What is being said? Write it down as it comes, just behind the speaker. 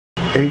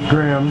8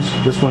 grams.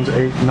 This one's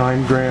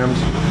 9 grams.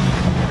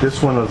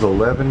 This one is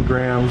 11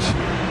 grams.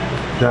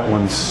 That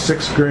one's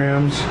 6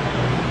 grams.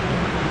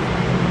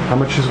 How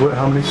much is what?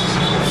 How many?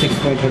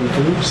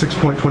 6.22.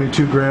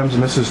 6.22 grams,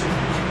 and this is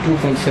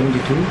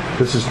 2.72.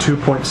 This is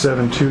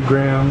 2.72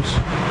 grams.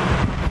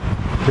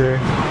 Okay,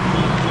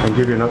 and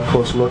give you an up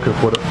close look of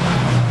what it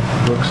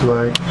looks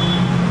like.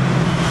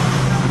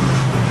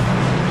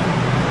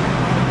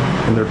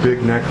 And they're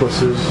big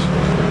necklaces.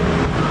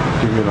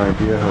 Give you an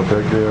idea how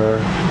big they are.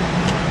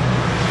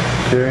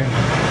 Okay.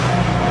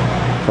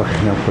 Okay,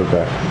 now put it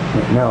back.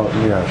 Now,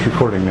 yeah, it's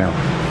recording now.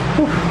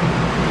 Whew.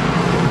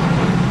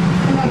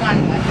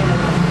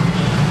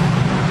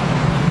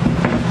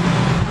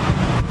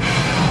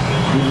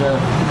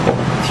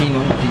 These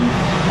are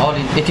all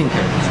 18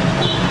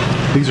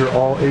 karat. These are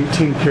all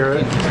 18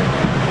 karat.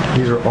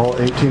 These are all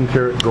 18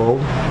 karat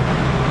gold.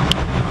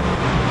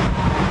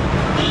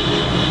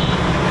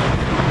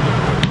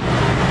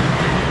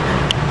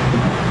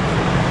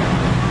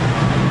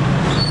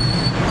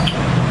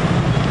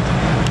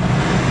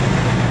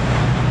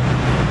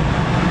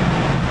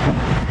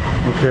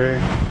 Okay,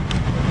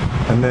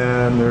 and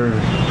then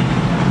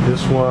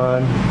this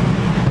one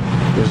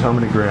is how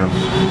many grams?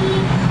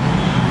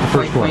 The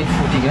first one.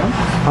 5.40 grams.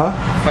 Huh?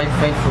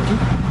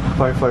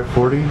 5.40.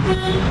 5.40.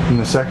 And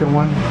the second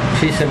one?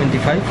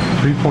 375.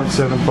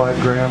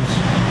 3.75 grams.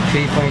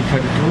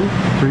 3.32.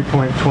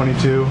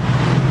 3.22.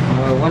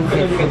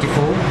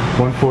 1.44.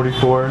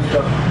 144.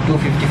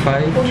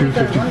 255.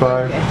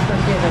 255.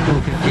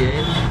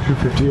 258.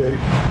 258.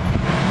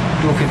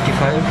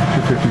 255.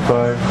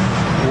 255.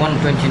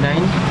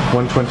 129.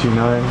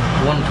 129.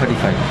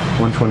 135.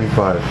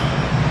 125.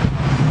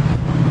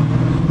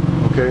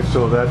 Okay,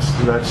 so that's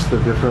the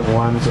different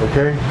ones.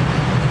 Okay,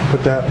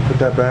 put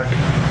that back.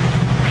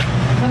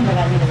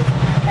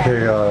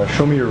 Okay,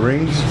 show me your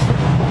rings.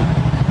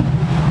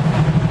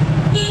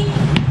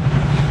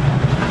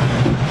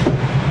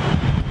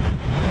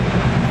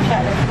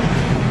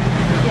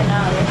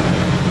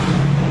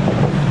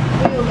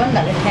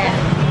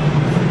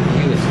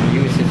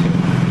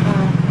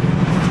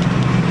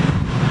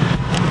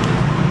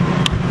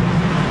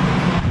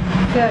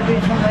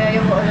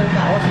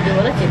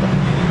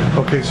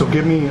 Okay, so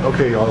give me,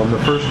 okay, on the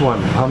first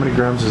one, how many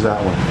grams is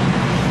that one?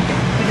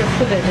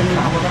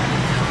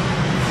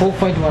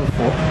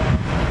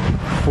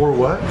 4.14. 4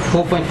 what?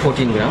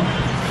 4.14 gram.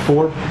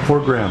 4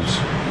 grams.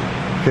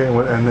 Okay,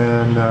 and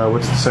then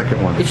what's the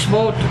second one? It's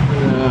about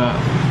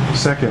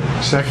Second.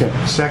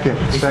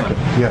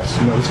 Yes,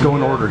 no, let's go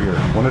in order here,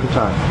 one at a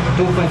time.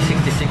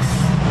 2.66.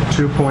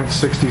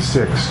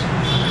 2.66.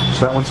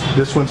 So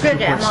this one's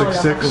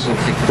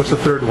 2.66. What's the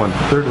third one?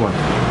 2.49.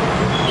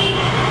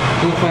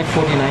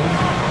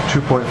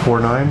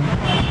 2.49.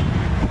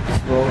 It's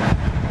about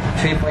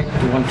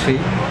 3.13.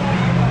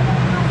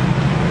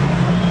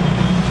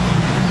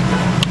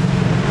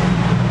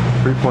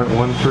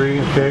 3.13.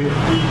 Okay.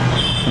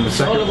 And the It's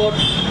second. all about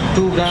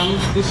 2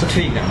 grams to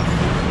 3 grams.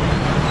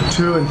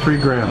 2 and 3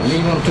 grams.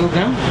 Minimum 2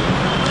 grams.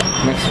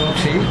 Maximum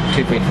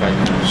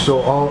 3.5. So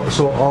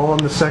all on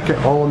the second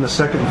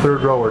and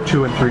third row are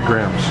 2 and 3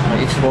 grams.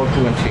 It's about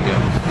 2 and 3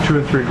 grams. 2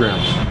 and 3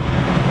 grams.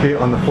 Okay,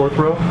 on the fourth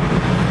row.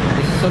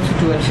 This is also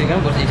 2 and 3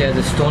 grams, but it has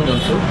a stone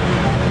also.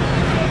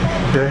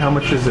 Okay, how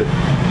much is it?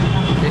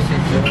 This is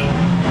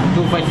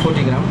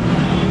 2.40 grams.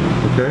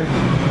 Okay.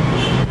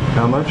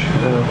 How much?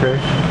 Okay.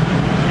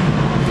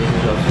 This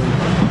is also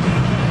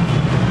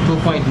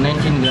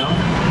 2.19 grams.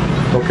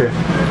 Okay.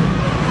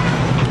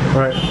 All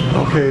right.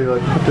 Okay,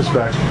 put this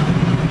back.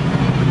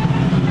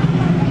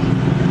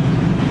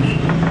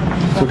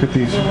 Let's look at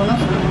these. This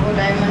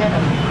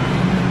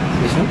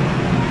one?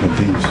 At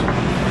these.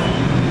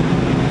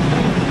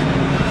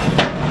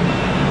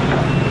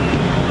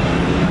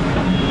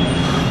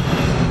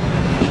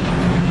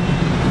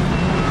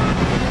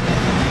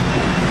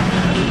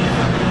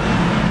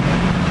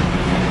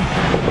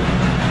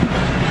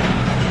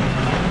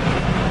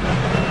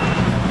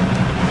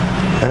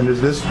 And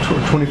is this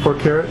 24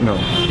 karat? No.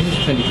 This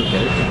is 22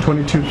 karat.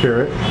 22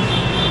 karat.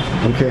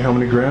 Okay, how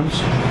many grams?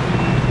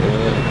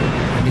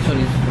 This one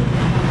is.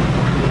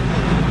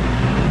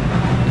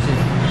 This is.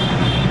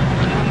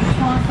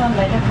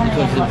 It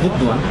was the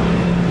booked one.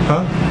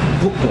 Huh?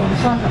 Booked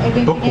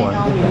one. Book one.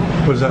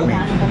 What does that mean?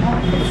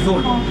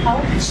 Sold.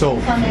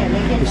 Sold.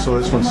 So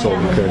this one's sold.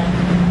 Okay.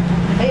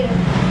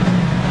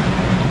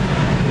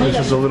 This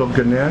is a little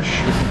Ganesh.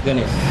 This is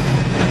Ganesh.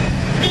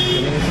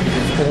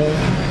 This is all.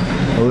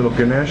 A little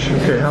Ganesh.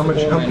 Okay, how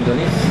much?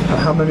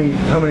 How many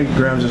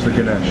grams is the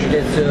Ganesh? It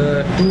is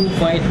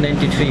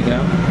 2.93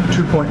 grams.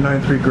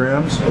 2.93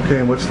 grams. Okay,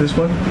 and what's this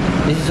one?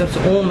 This is also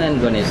Om and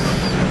Ganesh.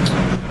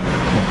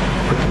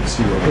 Let's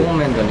see. Okay.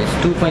 Om and Ganesh.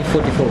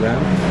 2.44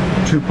 grams.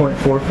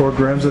 2.44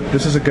 grams.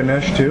 This is a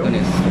Ganesh too.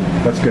 Ganesh.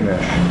 That's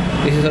Ganesh.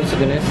 This is also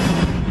Ganesh.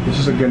 This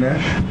is a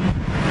Ganesh.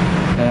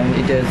 And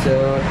it is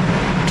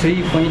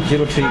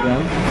 3.03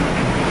 grams.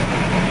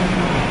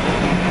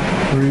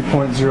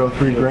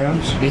 3.03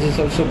 grams. This is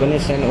also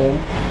Ganesh and Om.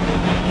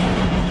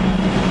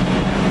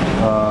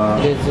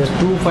 There's a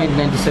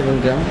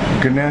 2.97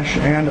 gram. Ganesh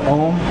and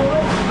Om,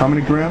 how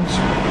many grams?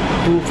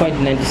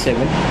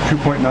 2.97.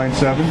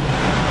 2.97.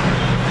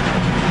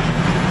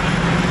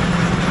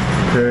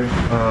 Okay.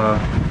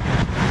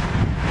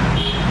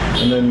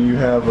 And then you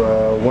have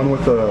one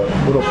with a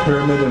little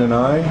pyramid and an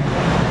eye.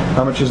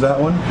 How much is that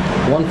one?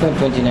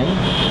 1.29.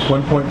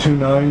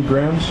 1.29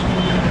 grams.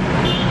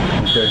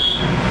 Okay.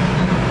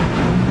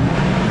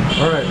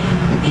 All right.